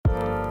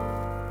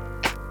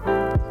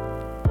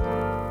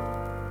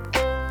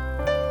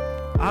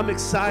I'm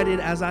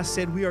excited. As I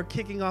said, we are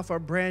kicking off our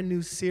brand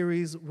new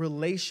series,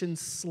 Relation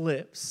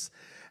Slips.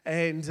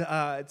 And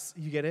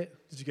you get it?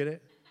 Did you get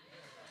it?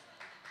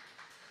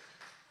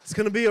 It's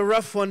going to be a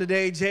rough one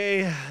today,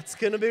 Jay. It's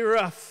going to be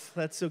rough.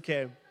 That's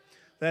okay.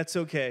 That's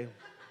okay.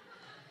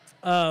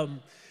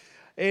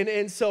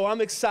 And so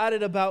I'm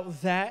excited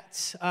about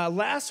that.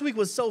 Last week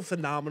was so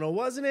phenomenal,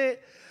 wasn't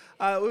it?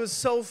 It was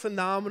so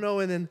phenomenal.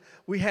 And then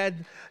we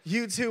had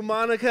you two,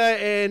 Monica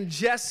and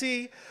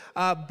Jesse,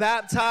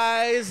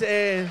 baptized,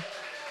 and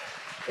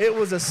it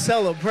was a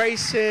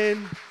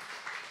celebration.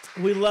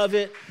 We love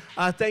it.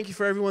 Thank you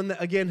for everyone,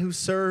 again, who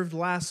served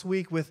last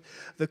week with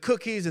the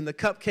cookies and the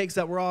cupcakes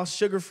that were all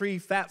sugar-free,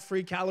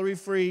 fat-free,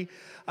 calorie-free.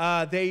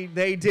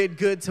 They did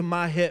good to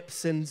my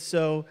hips. And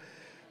so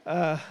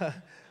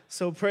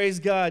praise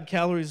God,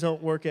 calories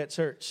don't work at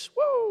church.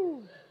 Woo!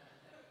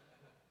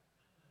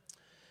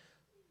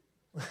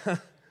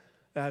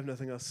 I have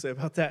nothing else to say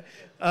about that.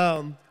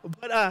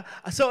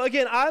 So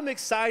again, I'm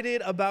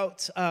excited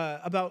about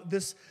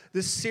this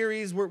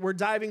series. We're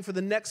diving for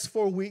the next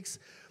 4 weeks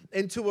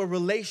into a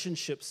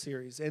relationship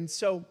series. And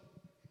so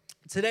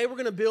today we're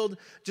going to build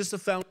just a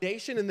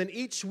foundation, and then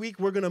each week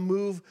we're going to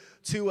move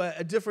to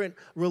a different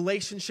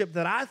relationship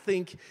that I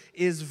think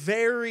is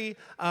very,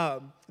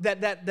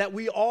 that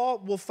we all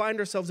will find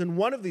ourselves in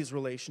one of these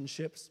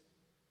relationships.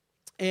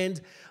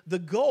 And the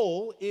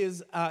goal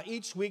is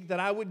each week that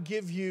I would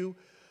give you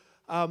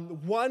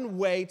one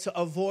way to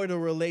avoid a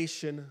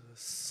relation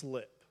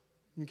slip,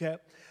 okay?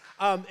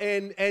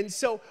 And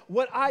so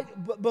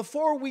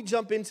before we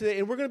jump into it,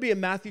 and we're going to be in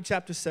Matthew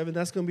chapter 7.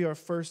 That's going to be our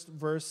first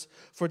verse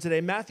for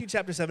today, Matthew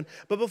chapter 7.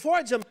 But before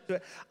I jump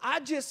into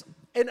it,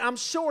 and I'm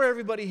sure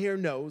everybody here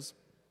knows,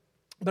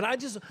 but I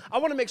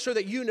want to make sure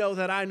that you know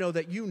that I know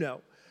that you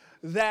know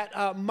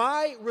that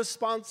my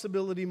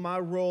responsibility, my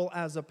role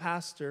as a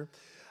pastor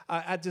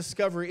at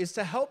Discovery is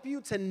to help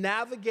you to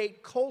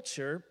navigate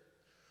culture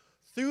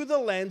through the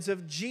lens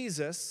of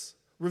Jesus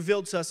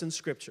revealed to us in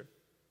Scripture.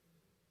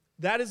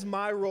 That is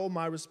my role,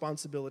 my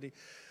responsibility.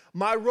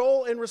 My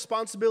role and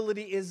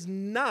responsibility is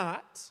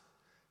not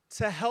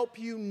to help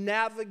you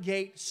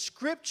navigate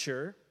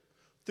Scripture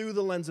through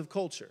the lens of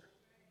culture.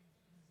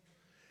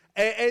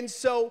 And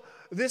so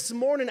this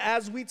morning,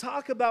 as we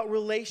talk about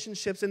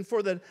relationships, and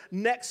for the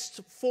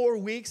next 4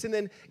 weeks, and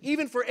then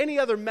even for any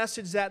other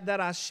message that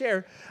I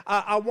share,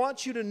 I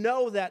want you to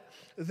know that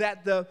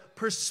the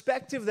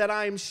perspective that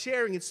I am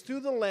sharing, it's through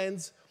the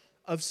lens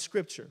of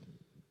Scripture.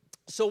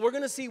 So we're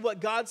going to see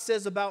what God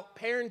says about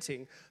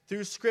parenting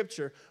through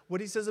Scripture, what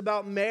He says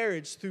about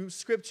marriage through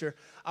Scripture,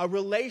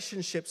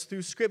 relationships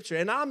through Scripture,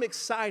 and I'm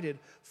excited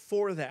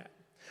for that.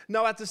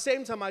 Now, at the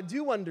same time, I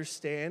do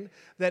understand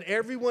that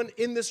everyone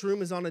in this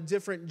room is on a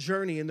different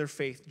journey in their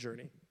faith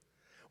journey.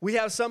 We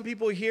have some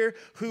people here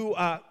who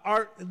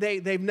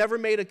they've never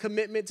made a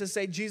commitment to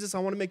say, Jesus, I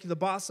want to make you the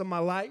boss of my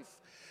life.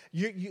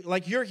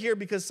 You're here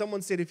because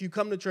someone said, if you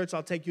come to church,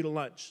 I'll take you to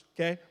lunch,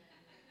 okay?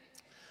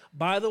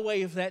 By the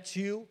way, if that's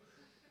you,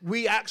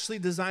 we actually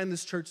designed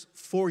this church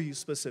for you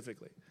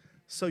specifically.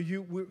 So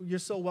you're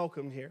so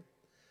welcome here.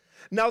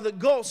 Now the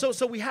goal,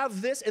 so we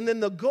have this, and then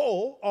the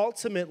goal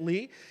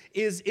ultimately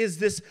is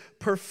this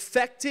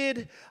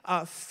perfected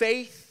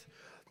faith,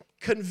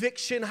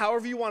 conviction,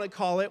 however you want to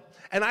call it.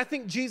 And I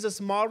think Jesus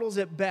models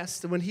it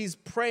best when he's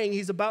praying.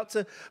 He's about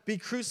to be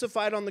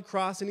crucified on the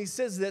cross, and he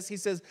says this. He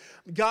says,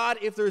 God,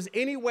 if there's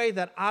any way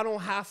that I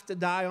don't have to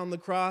die on the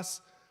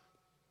cross,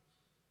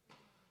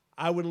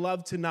 I would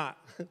love to not.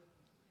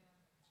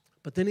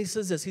 But then he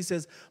says this. He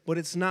says, but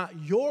it's not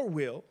your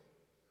will,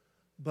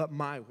 but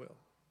my will.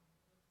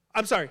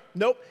 I'm sorry.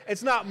 Nope.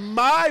 It's not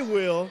my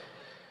will.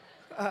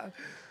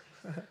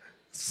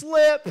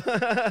 Slip.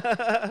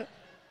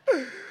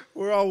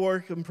 We're all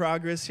work in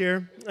progress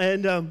here.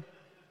 And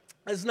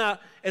it's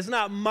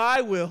not my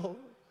will,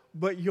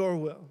 but your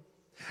will.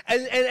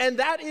 And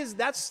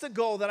that's the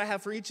goal that I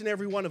have for each and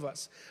every one of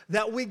us.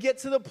 That we get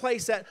to the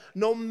place that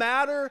no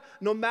matter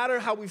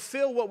how we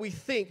feel, what we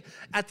think,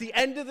 at the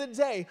end of the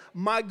day,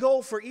 my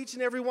goal for each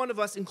and every one of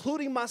us,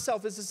 including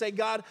myself, is to say,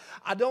 God,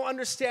 I don't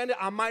understand it.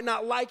 I might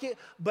not like it,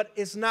 but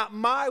it's not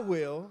my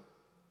will,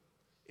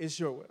 it's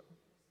your will.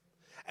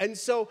 And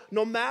so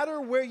no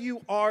matter where you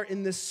are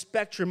in this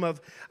spectrum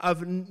of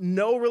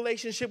no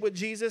relationship with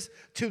Jesus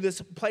to this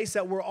place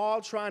that we're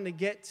all trying to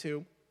get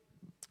to,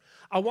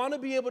 I want to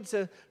be able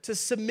to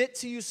submit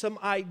to you some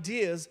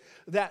ideas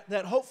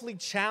that hopefully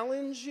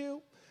challenge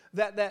you,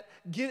 that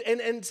give,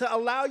 and to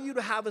allow you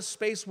to have a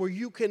space where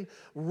you can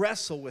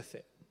wrestle with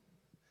it.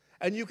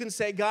 And you can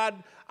say,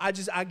 God, I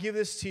give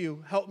this to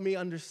you. Help me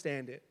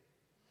understand it.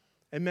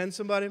 Amen,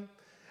 somebody?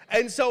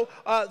 And so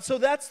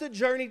that's the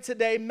journey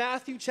today.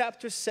 Matthew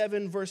chapter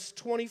 7, verse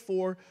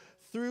 24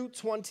 through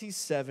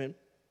 27.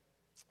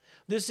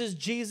 This is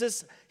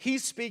Jesus.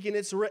 He's speaking.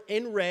 It's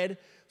in red.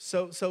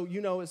 So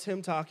you know it's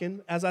him talking.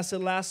 As I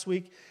said last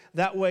week,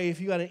 that way if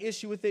you got an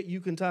issue with it,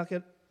 you can take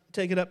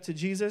it up to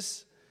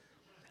Jesus.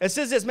 It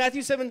says this,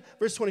 Matthew 7,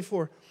 verse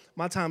 24.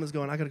 My time is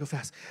going. I got to go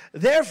fast.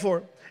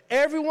 Therefore,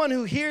 everyone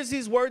who hears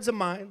these words of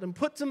mine and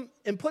puts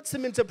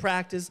them into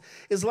practice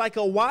is like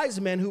a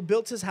wise man who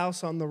built his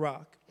house on the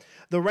rock.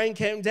 The rain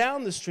came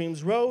down, the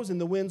streams rose,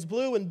 and the winds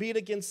blew and beat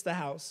against the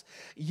house.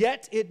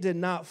 Yet it did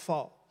not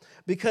fall,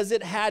 because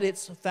it had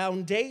its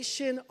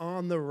foundation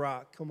on the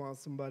rock. Come on,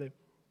 somebody.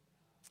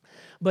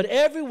 But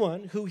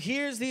everyone who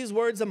hears these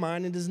words of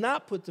mine and does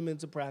not put them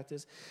into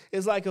practice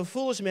is like a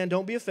foolish man,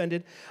 don't be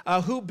offended,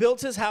 who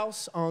built his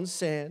house on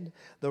sand.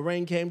 The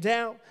rain came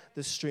down,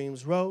 the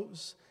streams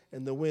rose,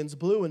 and the winds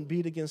blew and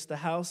beat against the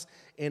house,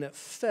 and it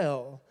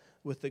fell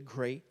with a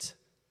great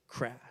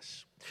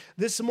crash.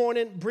 This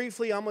morning,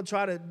 briefly, I'm going to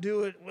try to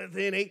do it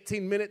within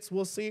 18 minutes.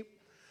 We'll see.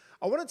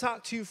 I want to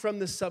talk to you from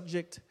the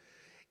subject,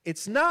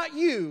 it's not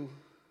you,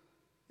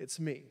 it's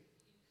me.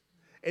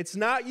 It's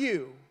not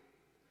you.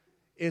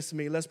 It's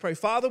me. Let's pray.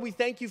 Father, we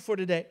thank you for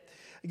today.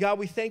 God,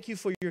 we thank you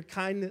for your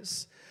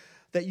kindness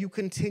that you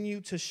continue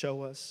to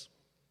show us.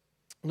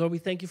 Lord, we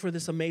thank you for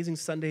this amazing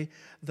Sunday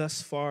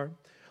thus far.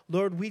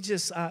 Lord, we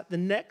just, the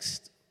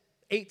next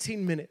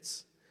 18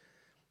 minutes,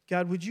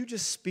 God, would you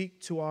just speak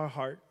to our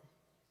heart?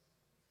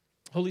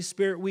 Holy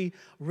Spirit, we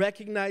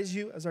recognize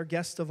you as our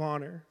guest of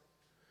honor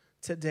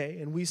today,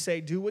 and we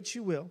say, do what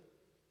you will.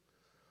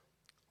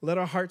 Let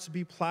our hearts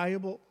be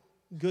pliable,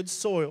 good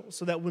soil,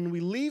 so that when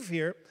we leave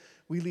here,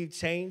 we leave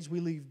changed, we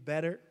leave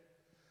better,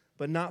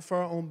 but not for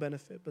our own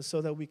benefit, but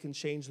so that we can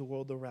change the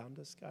world around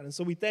us, God. And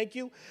so we thank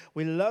you,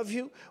 we love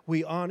you,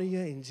 we honor you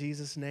in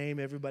Jesus' name.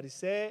 Everybody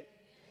say it.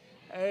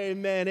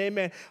 Amen,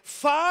 amen.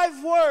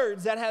 5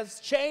 words that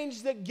have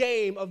changed the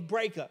game of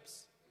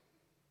breakups.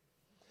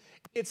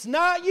 It's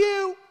not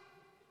you,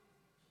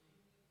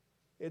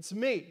 it's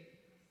me.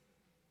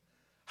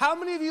 How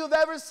many of you have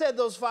ever said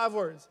those 5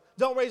 words?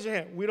 Don't raise your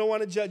hand. We don't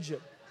want to judge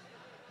you.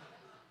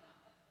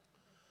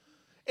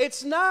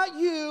 It's not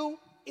you,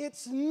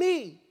 it's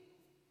me.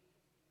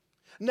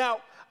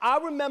 Now, I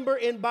remember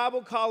in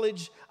Bible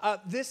college,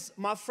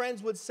 my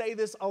friends would say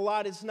this a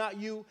lot, it's not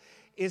you,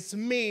 it's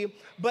me.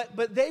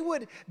 But they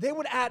would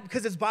add,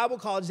 because it's Bible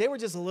college, they were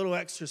just a little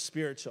extra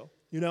spiritual,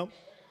 you know?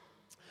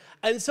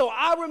 And so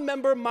I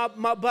remember my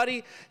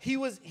buddy, he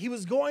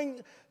was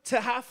going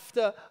to have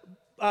to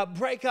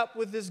break up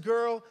with this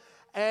girl,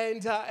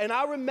 and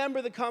I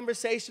remember the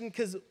conversation,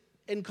 because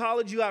in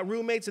college, you got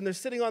roommates, and they're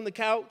sitting on the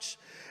couch,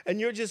 and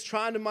you're just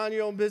trying to mind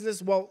your own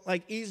business, well,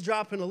 like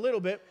eavesdropping a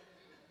little bit.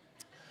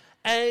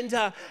 And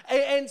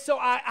so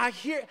I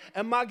hear,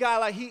 and my guy,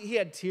 like, he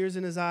had tears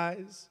in his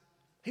eyes.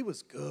 He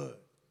was good.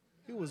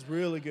 He was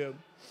really good.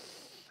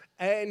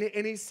 And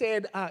he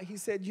said,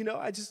 you know,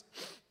 I just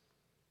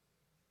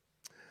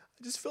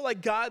feel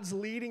like God's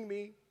leading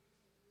me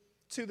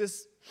to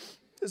this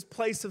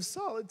place of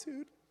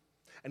solitude.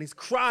 And he's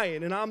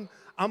crying, and I'm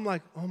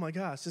like, oh my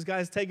gosh, this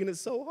guy's taking it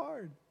so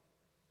hard.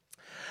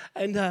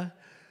 And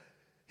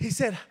he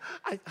said,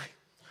 I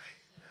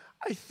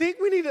think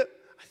we need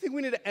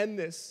to end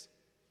this.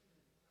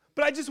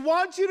 But I just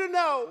want you to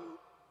know,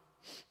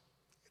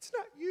 it's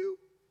not you,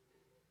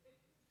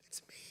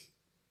 it's me.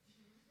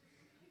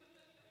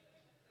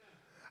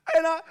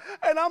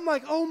 And I'm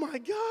like, oh my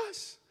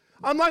gosh.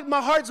 I'm like,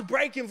 my heart's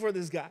breaking for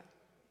this guy.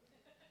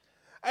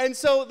 And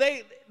so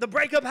the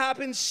breakup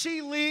happens,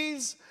 she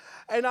leaves.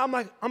 And I'm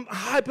like, I'm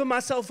hyping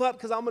myself up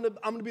because I'm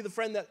gonna be the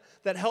friend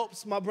that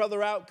helps my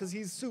brother out because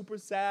he's super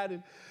sad.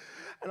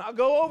 And I'll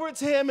go over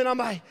to him and I'm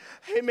like,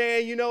 hey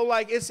man, you know,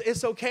 like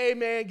it's okay,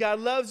 man. God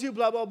loves you,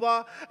 blah, blah,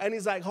 blah. And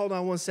he's like, hold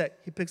on one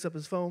sec. He picks up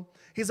his phone.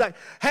 He's like,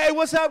 hey,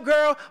 what's up,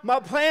 girl? My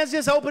plans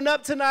just opened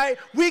up tonight.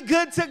 We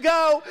good to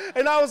go.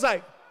 And I was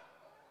like,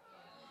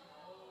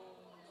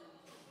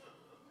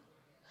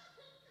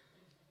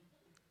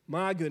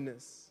 my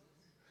goodness.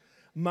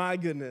 My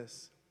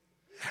goodness.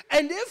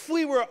 And if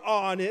we were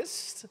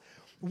honest,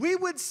 we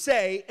would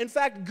say, in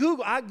fact,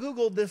 I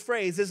Googled the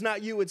phrase, it's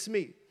not you, it's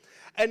me.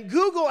 And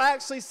Google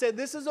actually said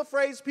this is a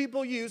phrase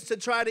people use to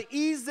try to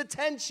ease the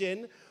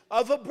tension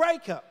of a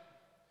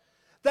breakup.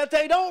 That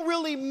they don't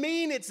really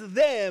mean it's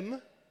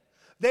them.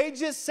 They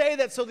just say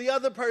that so the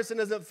other person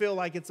doesn't feel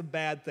like it's a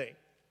bad thing.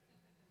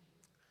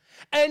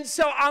 And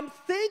so I'm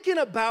thinking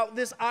about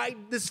this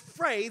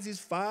phrase, these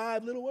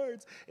 5 little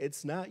words,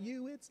 it's not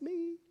you, it's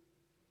me.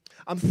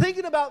 I'm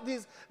thinking about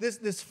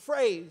this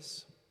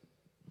phrase.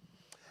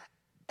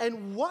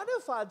 And what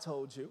if I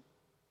told you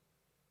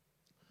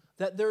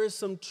that there is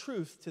some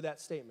truth to that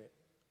statement?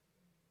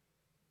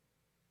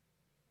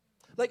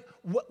 Like,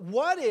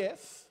 what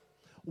if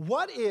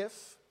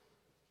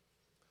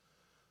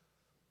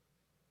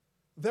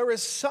there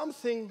is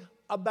something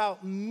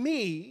about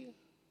me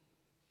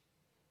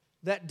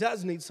that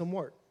does need some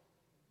work?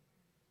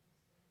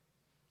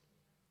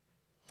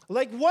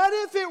 Like, what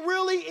if it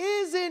really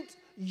isn't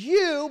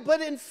you,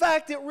 but in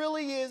fact, it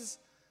really is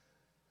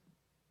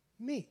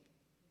me?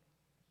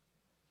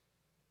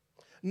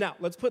 Now,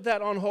 let's put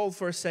that on hold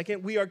for a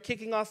second. We are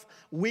kicking off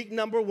week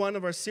number 1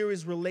 of our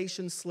series,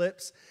 Relation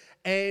Slips.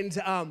 And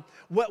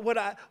what we're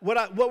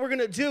going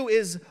to do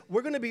is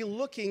we're going to be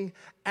looking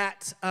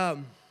at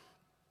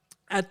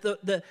at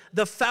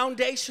the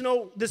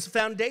foundational, this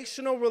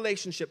foundational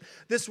relationship.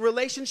 This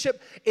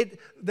relationship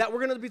that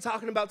we're going to be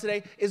talking about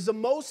today is the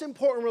most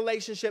important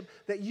relationship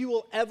that you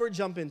will ever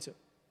jump into.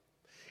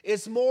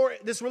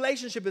 This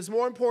relationship is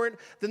more important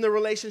than the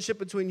relationship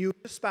between you and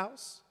your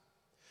spouse.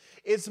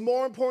 It's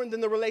more important than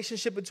the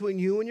relationship between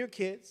you and your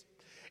kids.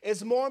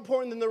 It's more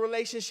important than the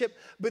relationship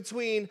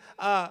between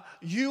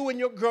you and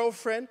your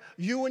girlfriend,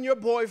 you and your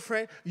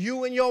boyfriend,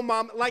 you and your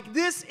mom. Like,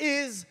 this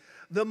is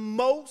the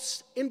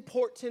most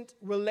important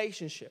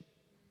relationship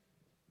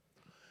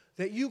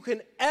that you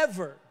can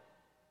ever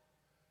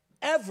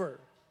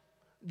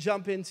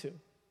jump into.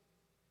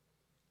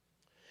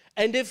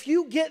 And if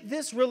you get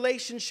this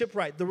relationship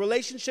right, the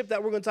relationship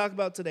that we're going to talk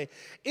about today,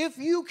 if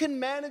you can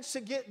manage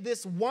to get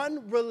this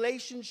one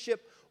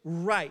relationship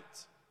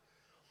right,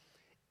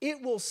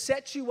 it will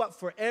set you up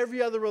for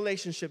every other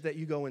relationship that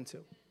you go into.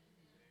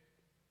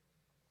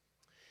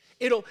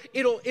 It'll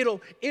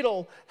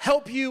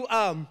help you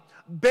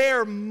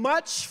bear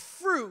much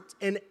fruit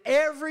in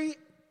every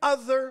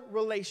other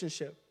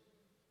relationship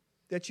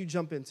that you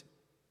jump into.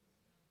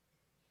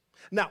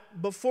 Now,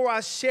 before I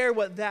share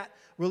what that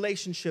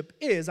relationship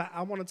is,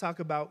 I want to talk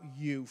about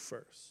you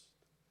first.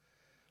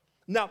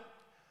 Now,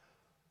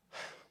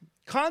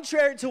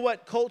 contrary to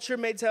what culture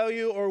may tell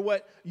you or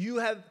what you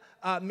have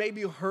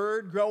maybe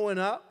heard growing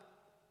up,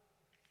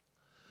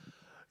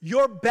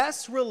 your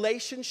best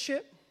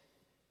relationship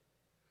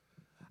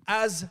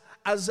as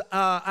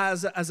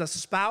a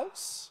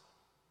spouse,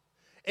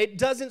 it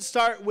doesn't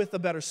start with a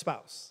better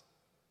spouse,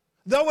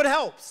 though it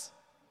helps.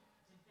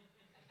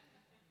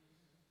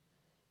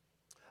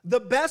 The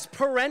best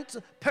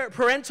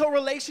parental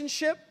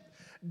relationship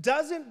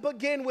doesn't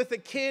begin with a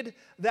kid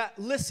that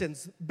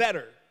listens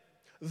better,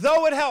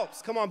 though it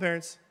helps. Come on,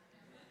 parents.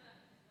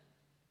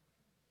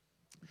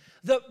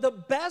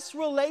 The best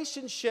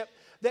relationship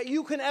that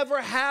you can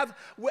ever have,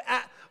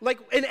 like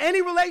in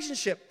any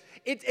relationship,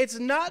 it's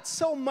not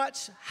so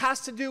much has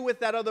to do with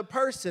that other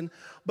person,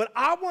 but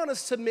I want to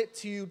submit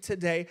to you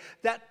today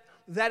that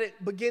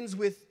it begins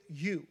with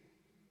you.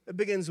 It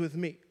begins with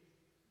me.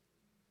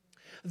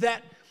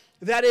 That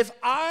if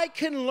I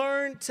can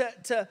learn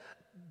to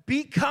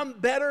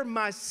become better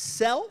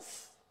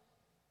myself,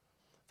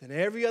 then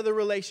every other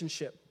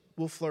relationship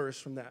will flourish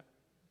from that.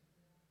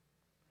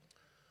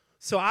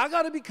 So I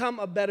got to become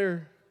a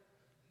better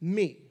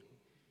me.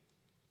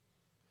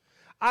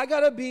 I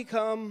got to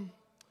become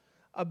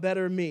a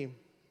better me.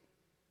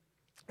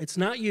 It's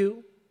not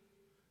you,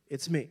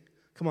 it's me.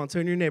 Come on,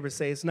 turn to your neighbor and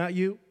say, it's not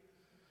you,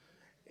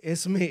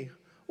 it's me.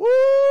 Woo!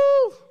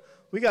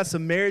 We got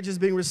some marriages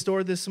being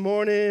restored this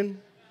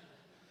morning.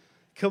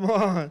 Come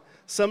on.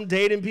 Some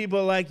dating people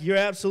are like, you're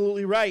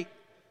absolutely right.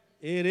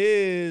 It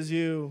is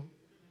you.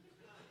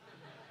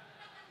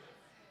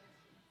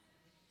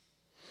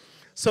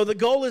 So the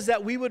goal is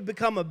that we would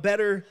become a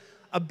better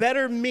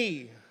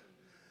me.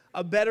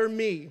 A better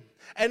me.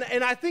 And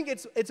I think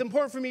it's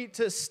important for me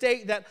to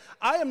state that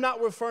I am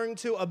not referring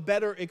to a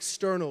better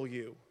external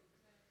you.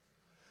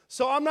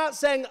 So I'm not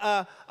saying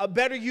a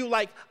better you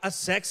like a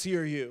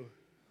sexier you,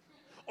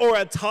 or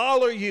a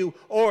taller you,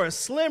 or a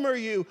slimmer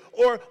you,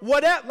 or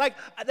whatever. Like,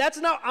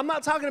 I'm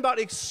not talking about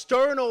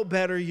external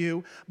better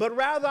you, but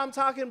rather I'm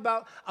talking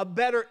about a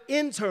better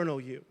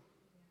internal you.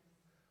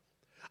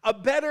 A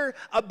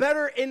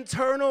better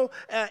internal,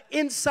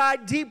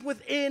 inside, deep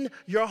within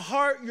your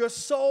heart, your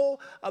soul,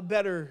 a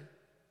better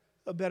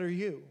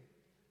you.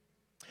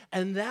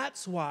 And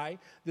that's why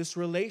this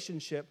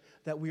relationship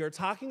that we are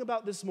talking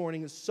about this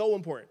morning is so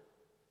important.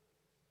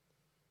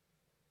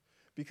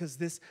 Because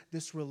this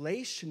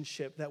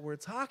relationship that we're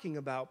talking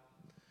about,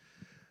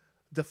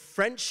 the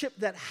friendship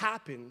that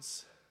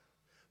happens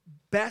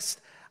best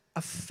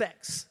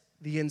affects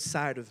the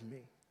inside of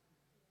me.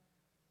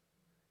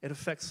 It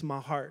affects my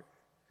heart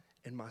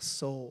and my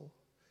soul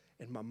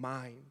and my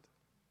mind.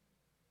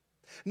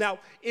 Now,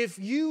 if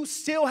you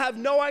still have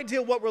no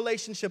idea what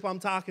relationship I'm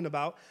talking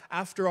about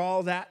after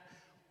all that,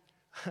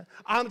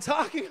 I'm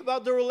talking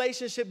about the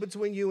relationship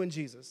between you and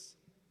Jesus.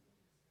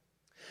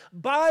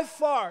 By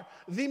far,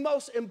 the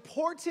most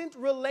important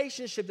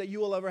relationship that you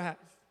will ever have.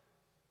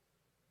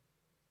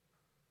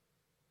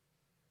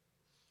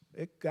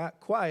 It got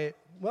quiet.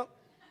 Well,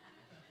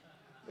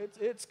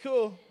 it's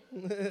cool.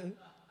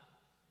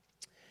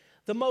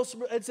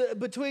 It's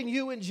between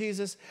you and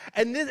Jesus.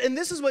 And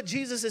this is what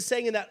Jesus is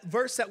saying in that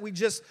verse that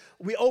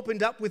we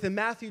opened up with in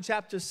Matthew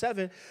chapter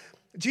 7.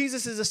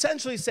 Jesus is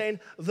essentially saying,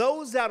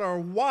 those that are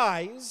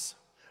wise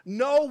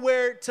know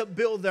where to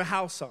build their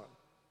house on.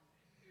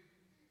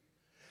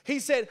 He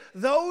said,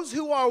 those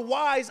who are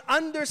wise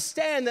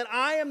understand that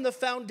I am the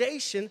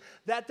foundation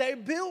that they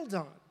build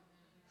on.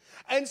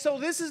 And so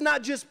this is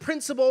not just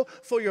principle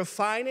for your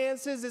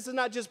finances. This is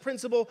not just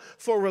principle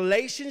for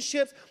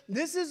relationships.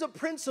 This is a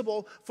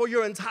principle for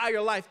your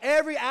entire life,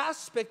 every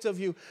aspect of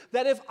you.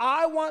 That if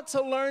I want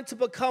to learn to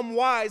become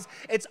wise,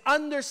 it's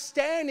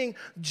understanding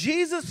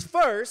Jesus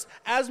first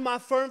as my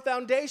firm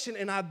foundation,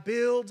 and I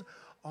build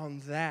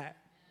on that.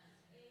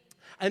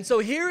 And so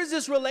here is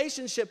this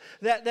relationship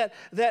that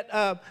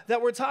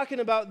we're talking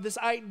about, this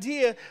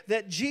idea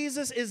that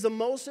Jesus is the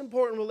most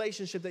important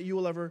relationship that you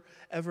will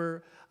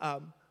ever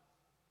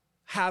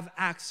have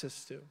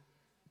access to.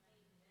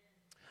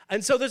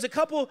 And so there's a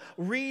couple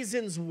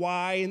reasons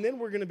why, and then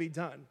we're going to be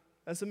done.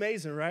 That's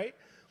amazing, right?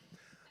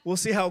 We'll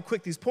see how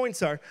quick these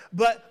points are.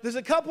 But there's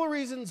a couple of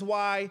reasons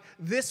why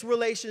this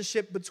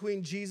relationship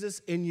between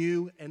Jesus and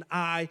you and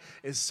I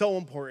is so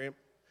important.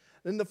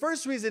 And the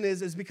first reason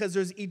is because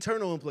there's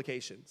eternal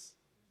implications.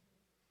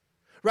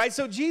 Right?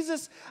 So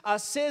Jesus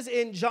says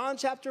in John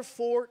chapter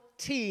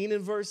 14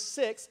 in verse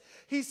 6,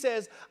 he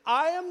says,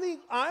 I'm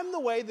the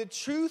way, the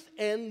truth,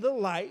 and the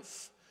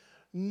life.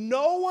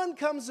 No one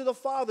comes to the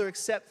Father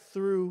except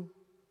through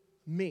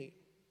me.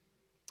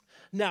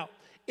 Now,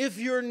 if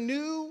you're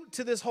new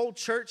to this whole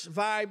church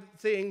vibe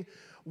thing,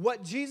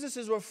 what Jesus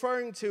is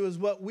referring to is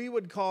what we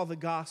would call the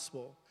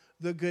gospel,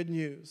 the good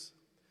news.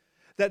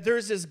 That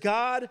there's this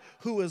God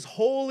who is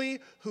holy,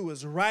 who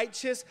is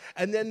righteous,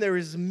 and then there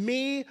is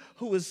me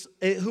who is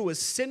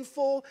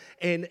sinful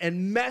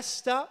and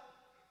messed up.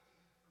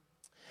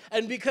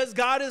 And because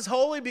God is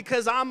holy,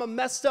 because I'm a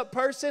messed up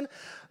person,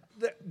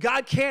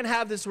 God can't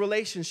have this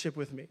relationship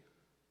with me.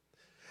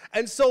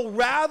 And so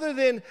rather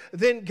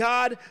than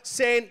God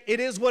saying, it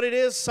is what it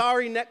is,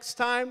 sorry, next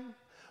time,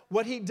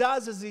 what he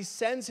does is he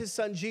sends his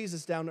son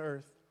Jesus down to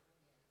earth.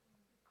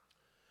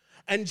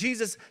 And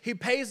Jesus, he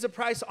pays the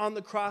price on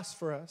the cross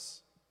for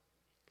us.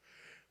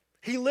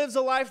 He lives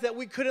a life that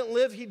we couldn't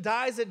live. He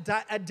dies a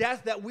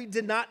death that we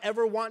did not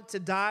ever want to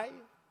die,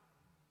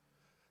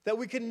 that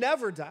we could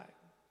never die.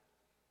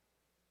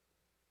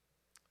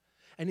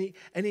 And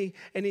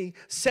he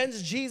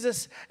sends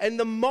Jesus, and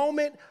the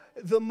moment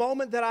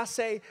that I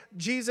say,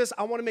 Jesus,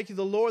 I want to make you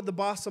the Lord, the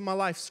boss of my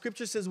life,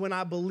 Scripture says when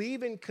I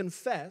believe and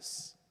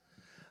confess,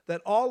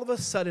 that all of a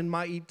sudden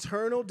my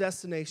eternal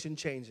destination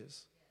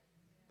changes.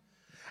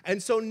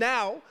 And so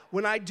now,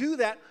 when I do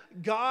that,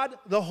 God,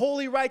 the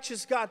holy,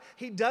 righteous God,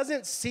 he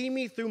doesn't see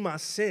me through my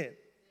sin.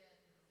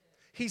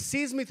 He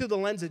sees me through the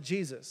lens of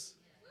Jesus.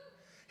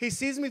 He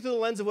sees me through the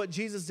lens of what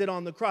Jesus did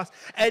on the cross.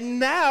 And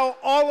now,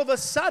 all of a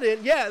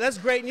sudden, yeah, that's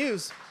great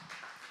news.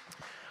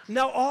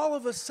 Now, all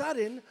of a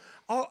sudden,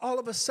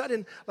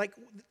 like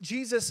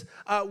Jesus,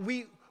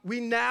 we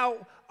now,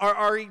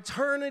 our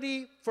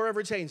eternity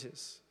forever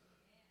changes,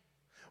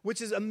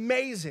 which is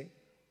amazing.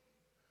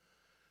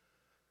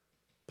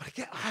 But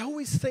again, I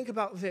always think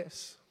about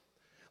this.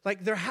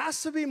 Like, there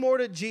has to be more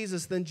to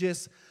Jesus than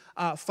just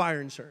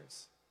fire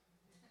insurance.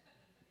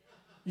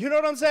 You know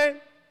what I'm saying?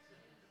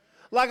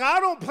 Like, I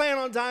don't plan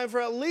on dying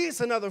for at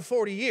least another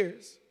 40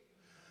 years.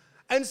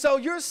 And so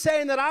you're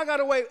saying that I got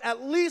to wait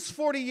at least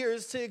 40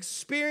 years to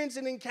experience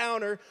and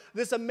encounter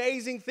this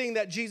amazing thing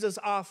that Jesus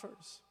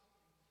offers.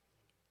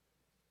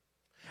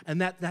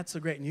 And that's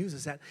the great news,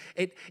 is that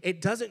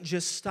it doesn't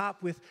just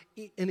stop with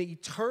an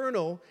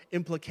eternal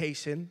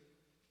implication,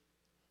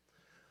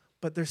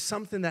 but there's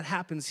something that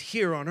happens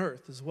here on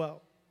earth as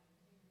well.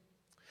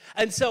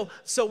 And so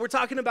we're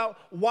talking about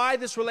why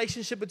this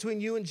relationship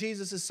between you and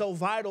Jesus is so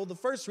vital. The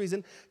first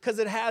reason, because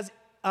it has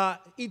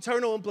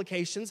eternal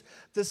implications.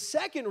 The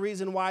second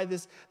reason why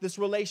this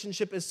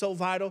relationship is so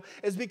vital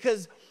is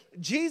because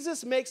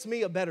Jesus makes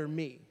me a better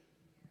me.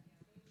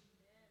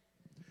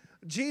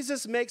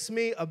 Jesus makes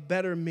me a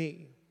better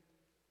me.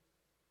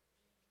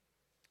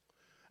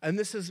 And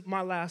this is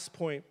my last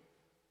point.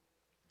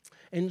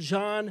 In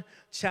John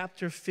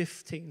chapter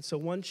 15, so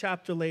one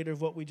chapter later of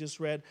what we just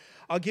read,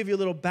 I'll give you a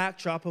little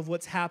backdrop of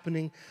what's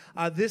happening.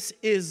 This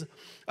is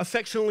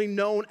affectionately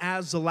known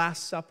as the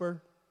Last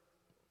Supper.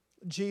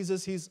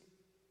 Jesus, he's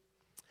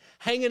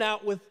hanging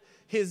out with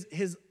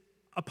his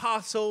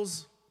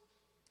apostles.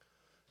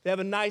 They have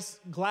a nice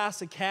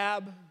glass of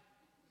cab,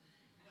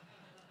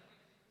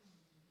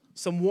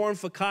 some warm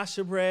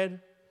focaccia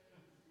bread.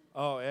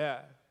 Oh,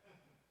 yeah.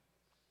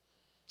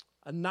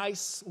 A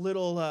nice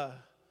little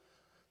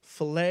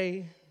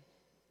filet,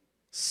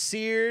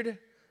 seared,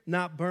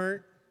 not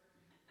burnt,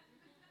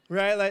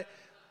 right? Like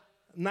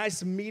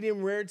nice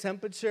medium rare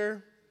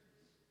temperature.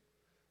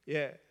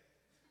 Yeah.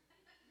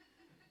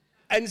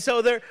 And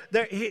so they're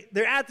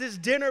at this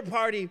dinner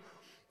party.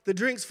 The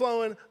drink's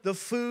flowing, the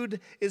food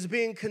is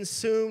being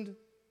consumed.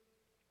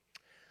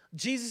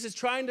 Jesus is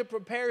trying to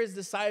prepare his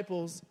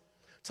disciples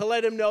to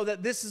let him know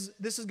that this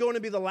is going to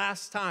be the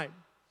last time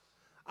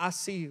I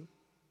see you.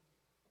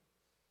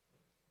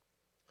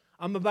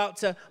 I'm about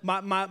to,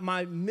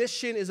 my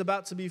mission is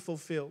about to be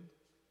fulfilled.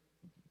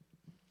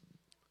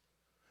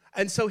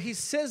 And so he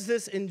says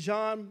this in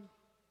John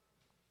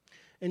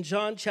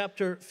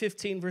chapter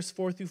 15, verse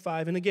 4 through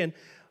 5. And again,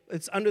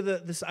 it's under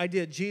this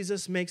idea,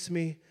 Jesus makes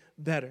me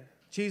better.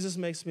 Jesus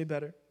makes me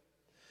better.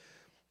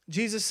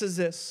 Jesus says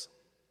this,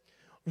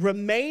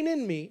 remain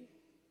in me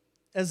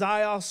as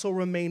I also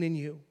remain in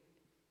you.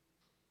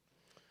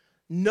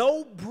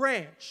 No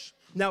branch.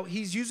 Now,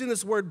 he's using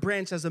this word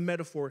branch as a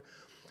metaphor.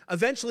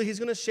 Eventually, he's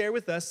going to share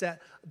with us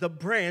that the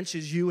branch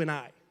is you and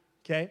I,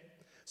 okay?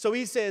 So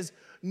he says,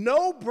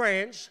 no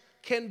branch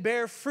can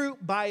bear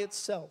fruit by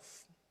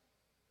itself.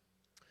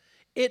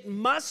 it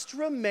must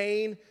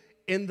remain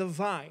in the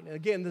vine. And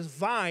again, this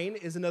vine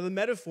is another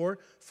metaphor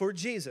for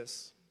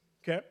Jesus.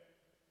 Okay?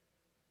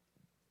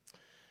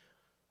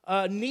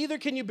 Neither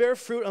can you bear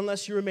fruit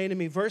unless you remain in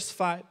me. Verse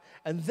 5.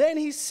 And then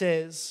he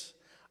says,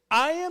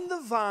 I am the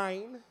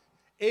vine,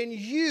 and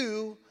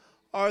you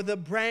are the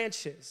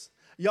branches.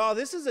 Y'all,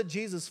 this is a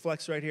Jesus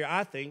flex right here,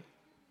 I think.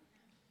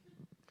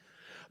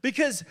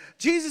 Because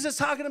Jesus is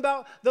talking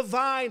about the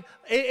vine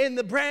and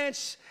the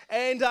branch,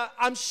 and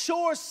I'm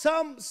sure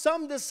some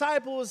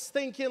disciples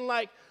thinking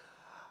like,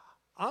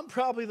 I'm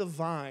probably the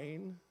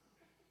vine.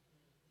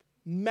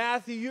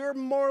 Matthew, you're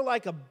more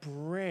like a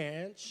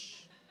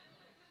branch.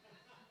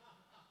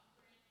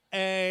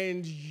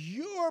 And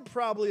you're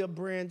probably a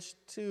branch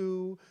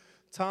too,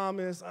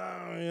 Thomas.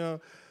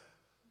 And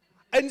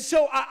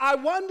so I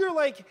wonder,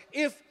 like,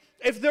 if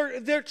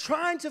they're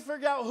trying to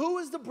figure out who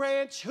is the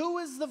branch, who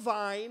is the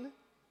vine,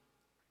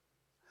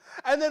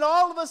 and then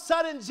all of a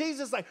sudden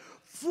Jesus like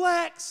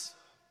flex.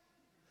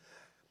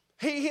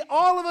 He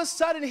all of a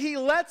sudden he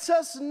lets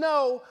us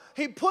know.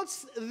 He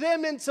puts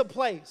them into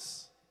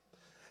place.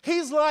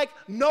 He's like,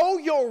 know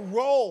your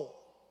role.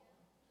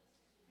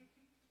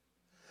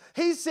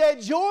 He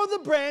said, you're the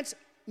branch,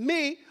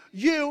 me,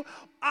 you,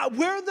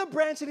 we're the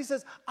branch, and he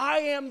says, I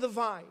am the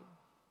vine.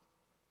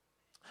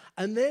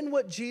 And then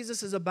what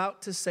Jesus is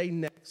about to say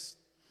next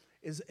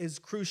is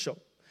crucial.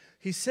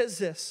 He says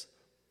this,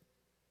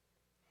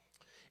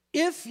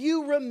 if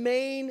you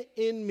remain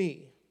in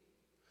me,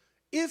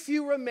 if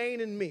you remain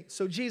in me.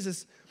 So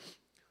Jesus,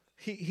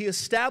 he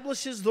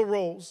establishes the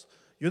roles.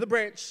 You're the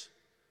branch,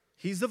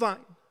 he's the vine.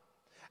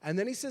 And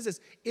then he says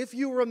this, if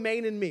you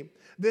remain in me.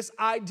 This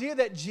idea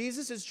that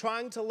Jesus is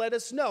trying to let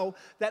us know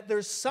that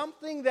there's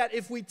something that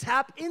if we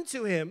tap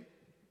into him,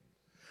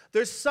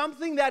 there's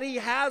something that he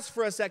has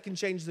for us that can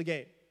change the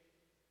game.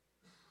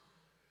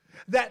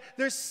 That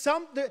there's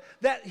something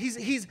that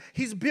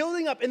he's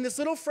building up in this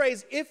little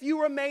phrase, if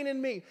you remain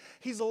in me.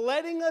 He's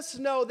letting us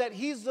know that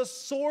he's the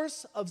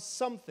source of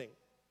something.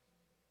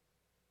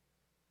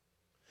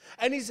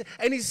 And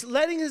he's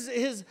letting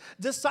his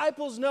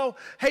disciples know,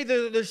 hey,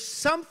 there's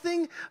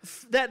something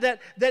that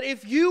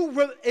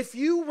if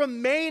you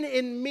remain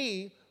in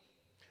me,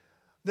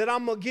 that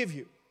I'm going to give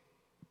you.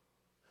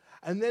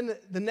 And then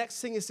the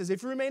next thing it says,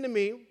 if you remain in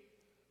me,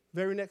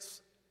 very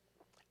next,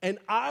 and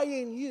I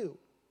in you.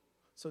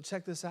 So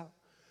check this out.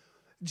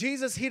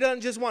 Jesus, he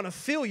doesn't just want to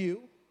fill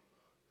you,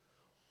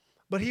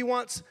 but he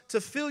wants to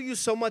fill you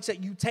so much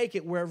that you take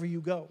it wherever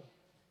you go.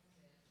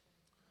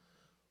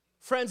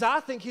 Friends, I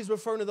think he's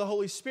referring to the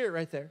Holy Spirit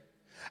right there.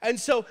 And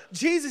so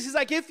Jesus, he's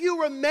like, if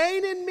you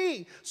remain in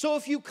me, so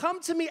if you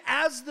come to me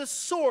as the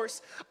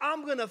source,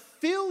 I'm going to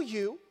fill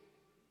you,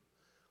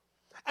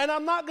 and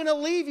I'm not going to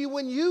leave you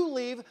when you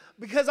leave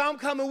because I'm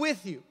coming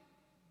with you.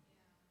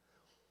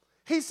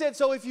 He said,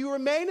 so if you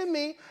remain in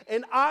me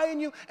and I in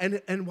you,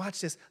 and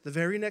watch this, the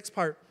very next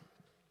part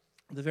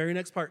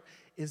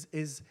is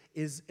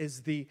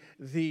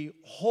the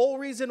whole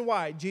reason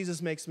why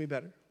Jesus makes me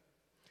better.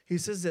 He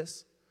says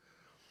this,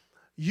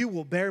 you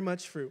will bear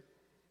much fruit.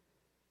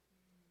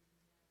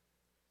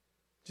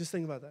 Just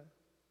think about that.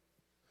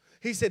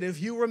 He said,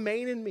 if you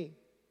remain in me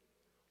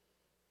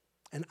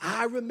and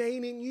I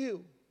remain in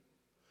you,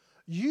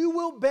 you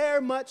will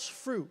bear much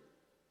fruit.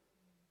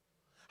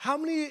 How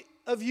many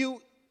of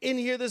you in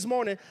here this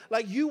morning,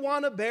 like you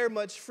want to bear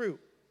much fruit?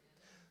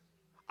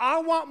 I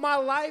want my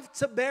life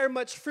to bear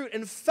much fruit.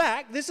 In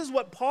fact, this is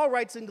what Paul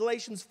writes in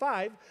Galatians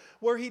 5,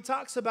 where he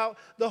talks about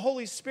the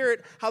Holy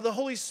Spirit, how the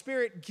Holy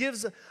Spirit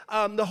gives,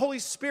 the Holy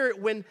Spirit,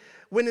 when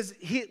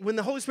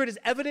the Holy Spirit is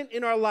evident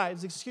in our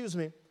lives,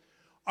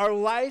 our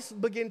lives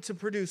begin to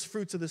produce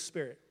fruits of the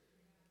Spirit.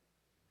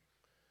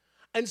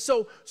 And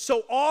so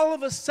all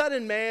of a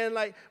sudden, man,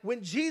 like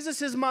when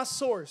Jesus is my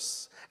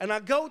source and I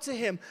go to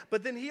him,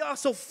 but then he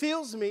also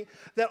fills me,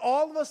 that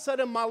all of a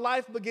sudden my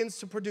life begins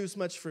to produce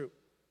much fruit.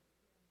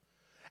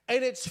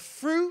 And it's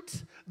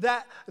fruit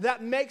that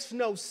makes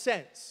no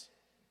sense.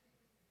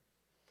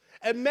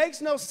 It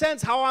makes no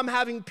sense how I'm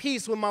having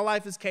peace when my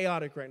life is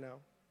chaotic right now.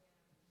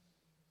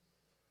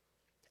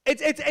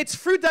 It's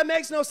fruit that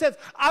makes no sense.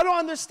 I don't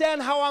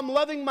understand how I'm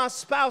loving my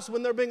spouse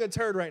when they're being a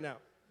turd right now.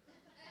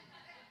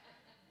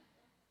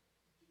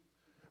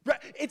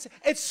 It's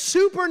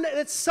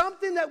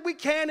something that we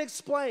can't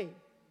explain.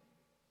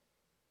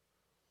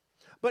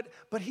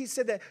 But he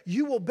said that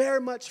you will bear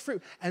much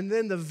fruit. And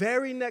then the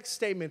very next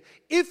statement,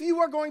 if you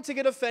are going to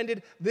get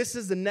offended, this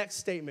is the next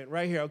statement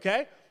right here,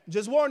 okay?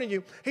 Just warning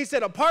you. He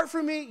said, apart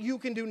from me, you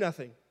can do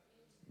nothing.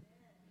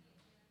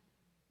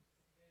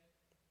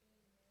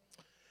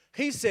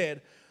 He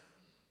said,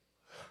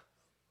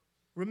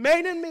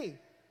 remain in me.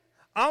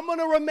 I'm going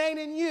to remain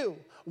in you.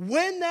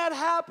 When that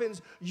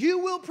happens, you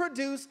will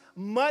produce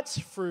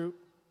much fruit.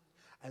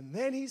 And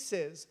then he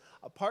says,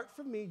 apart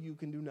from me, you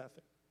can do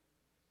nothing.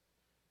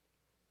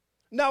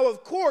 Now,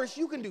 of course,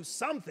 you can do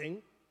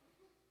something,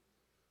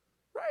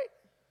 right?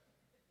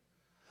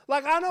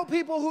 Like I know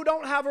people who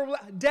don't have,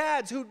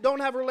 dads who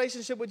don't have a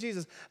relationship with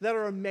Jesus that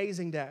are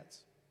amazing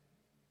dads.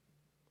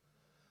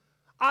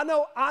 I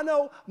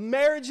know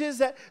marriages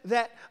that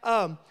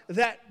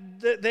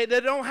they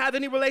don't have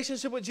any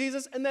relationship with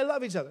Jesus and they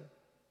love each other.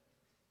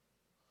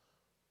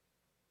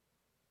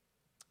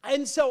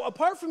 And so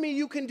apart from me,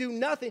 you can do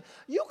nothing.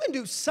 You can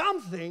do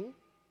something.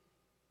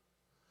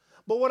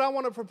 But what I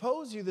want to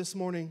propose to you this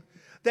morning,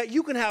 that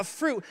you can have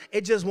fruit,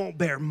 it just won't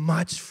bear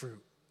much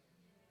fruit.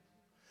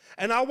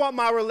 And I want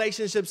my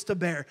relationships to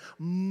bear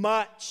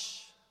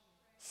much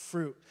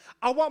fruit.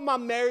 I want my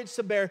marriage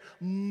to bear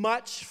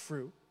much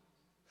fruit.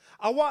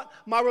 I want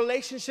my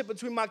relationship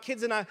between my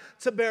kids and I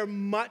to bear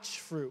much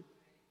fruit.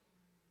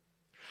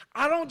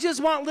 I don't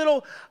just want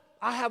little,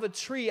 I have a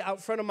tree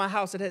out front of my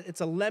house.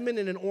 It's a lemon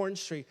and an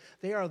orange tree.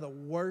 They are the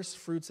worst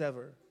fruits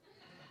ever.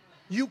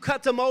 You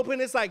cut them open,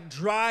 it's like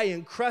dry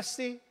and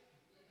crusty.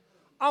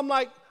 I'm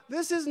like,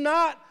 this is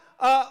not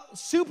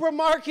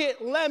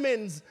supermarket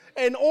lemons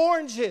and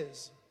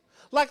oranges.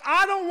 Like,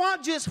 I don't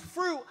want just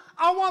fruit.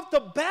 I want the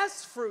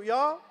best fruit,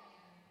 y'all.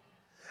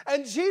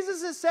 And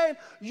Jesus is saying,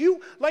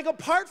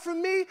 apart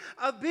from me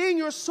being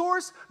your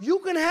source, you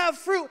can have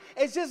fruit.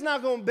 It's just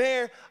not going to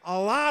bear a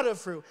lot of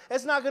fruit.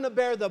 It's not going to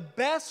bear the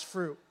best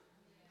fruit.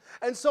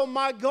 And so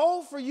my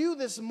goal for you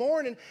this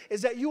morning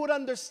is that you would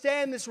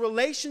understand this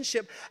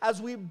relationship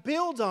as we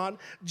build on.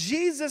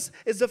 Jesus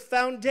is the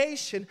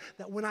foundation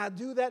that when I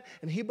do that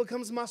and he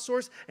becomes my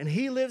source and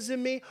he lives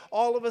in me,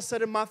 all of a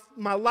sudden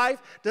my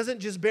life doesn't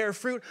just bear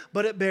fruit,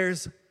 but it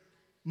bears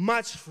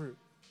much fruit.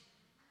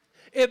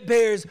 It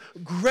bears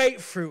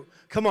great fruit.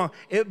 Come on,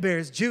 it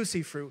bears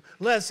juicy fruit.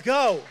 Let's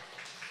go.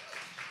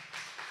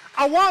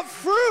 I want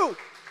fruit,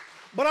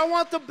 but I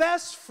want the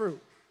best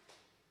fruit.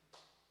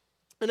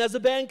 And as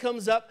the band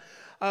comes up,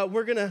 I'm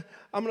gonna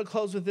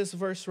close with this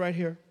verse right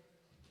here.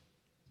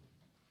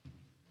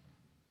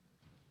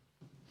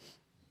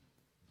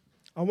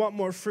 I want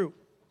more fruit.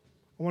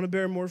 I want to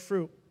bear more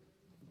fruit.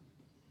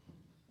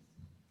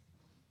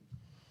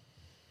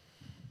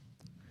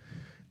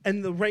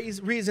 And the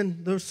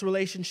reason this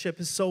relationship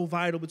is so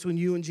vital between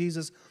you and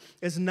Jesus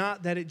is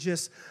not that it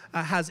just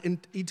has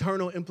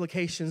eternal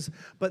implications,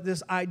 but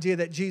this idea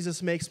that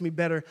Jesus makes me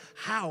better.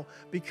 How?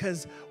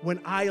 Because when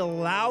I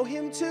allow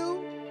him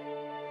to,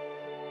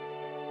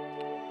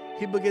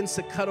 he begins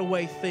to cut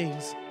away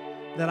things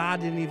that I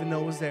didn't even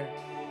know was there.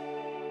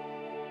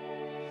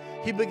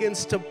 He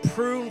begins to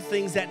prune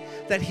things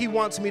that he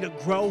wants me to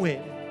grow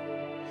in.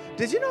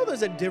 Did you know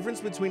there's a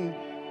difference between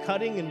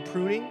cutting and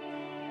pruning?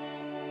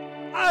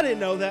 I didn't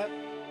know that.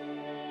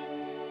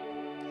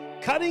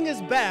 Cutting is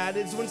bad.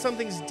 It's when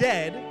something's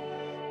dead.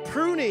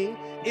 Pruning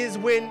is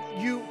when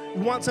you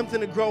want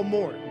something to grow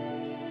more.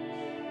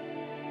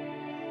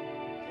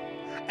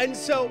 And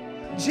so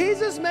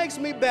Jesus makes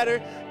me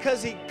better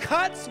because he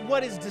cuts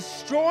what is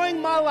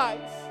destroying my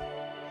life.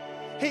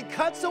 He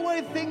cuts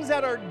away things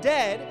that are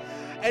dead,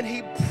 and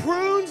he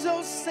prunes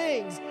those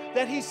things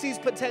that he sees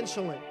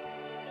potential in.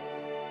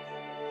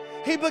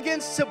 He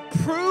begins to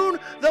prune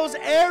those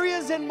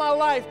areas in my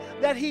life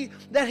that he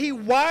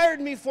wired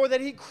me for,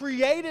 that he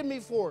created me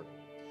for,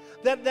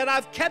 that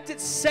I've kept it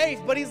safe.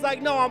 But he's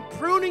like, no, I'm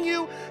pruning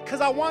you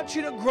because I want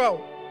you to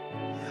grow.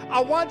 I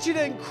want you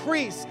to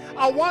increase.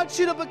 I want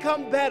you to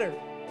become better.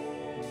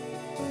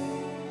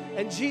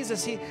 And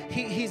Jesus,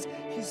 he's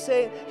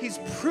saying, he's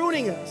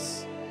pruning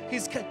us.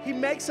 He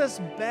makes us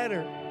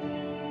better.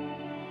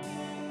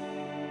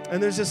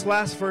 And there's this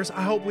last verse.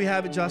 I hope we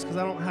have it, Josh, because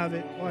I don't have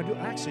it. Oh, I do.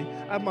 Actually,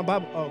 I have my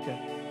Bible. Oh, okay.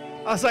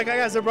 I was like,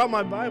 I brought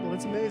my Bible.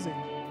 It's amazing.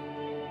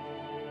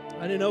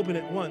 I didn't open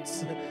it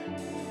once.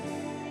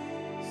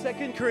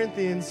 2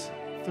 Corinthians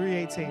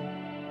 3:18.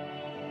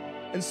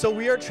 And so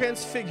we are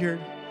transfigured,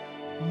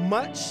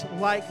 much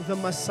like the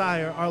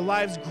Messiah, our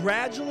lives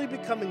gradually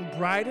becoming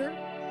brighter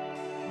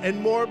and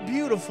more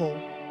beautiful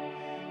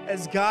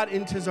as God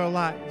enters our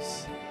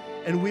lives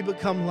and we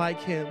become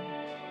like him.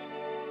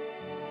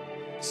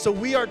 So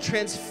we are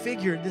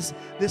transfigured.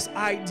 This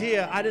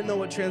idea, I didn't know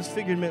what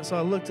transfigured meant, so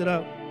I looked it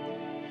up.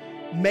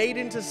 Made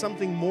into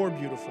something more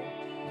beautiful.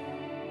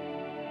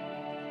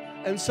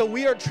 And so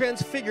we are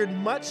transfigured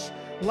much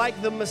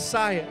like the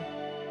Messiah.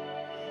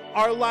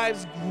 Our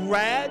lives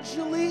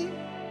gradually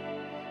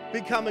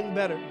becoming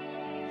better.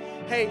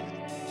 Hey,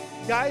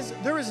 guys,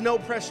 there is no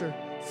pressure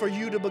for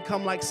you to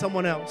become like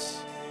someone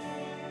else.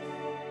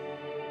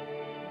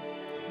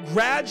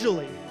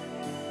 Gradually.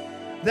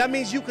 That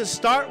means you can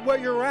start where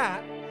you're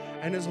at,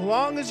 and as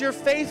long as you're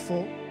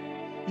faithful,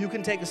 you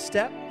can take a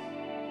step.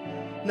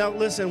 Now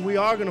listen, we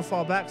are going to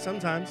fall back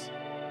sometimes,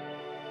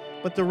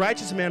 but the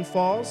righteous man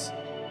falls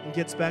and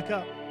gets back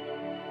up.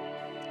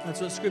 That's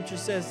what Scripture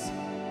says.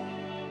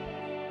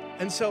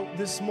 And so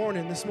this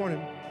morning,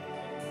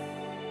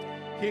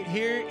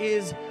 here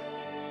is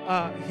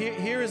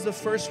the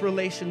first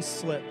relation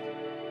slip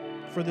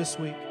for this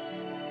week.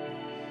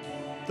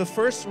 The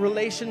first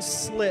relation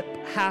slip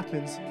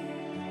happens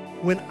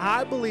when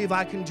I believe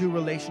I can do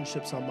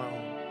relationships on my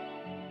own.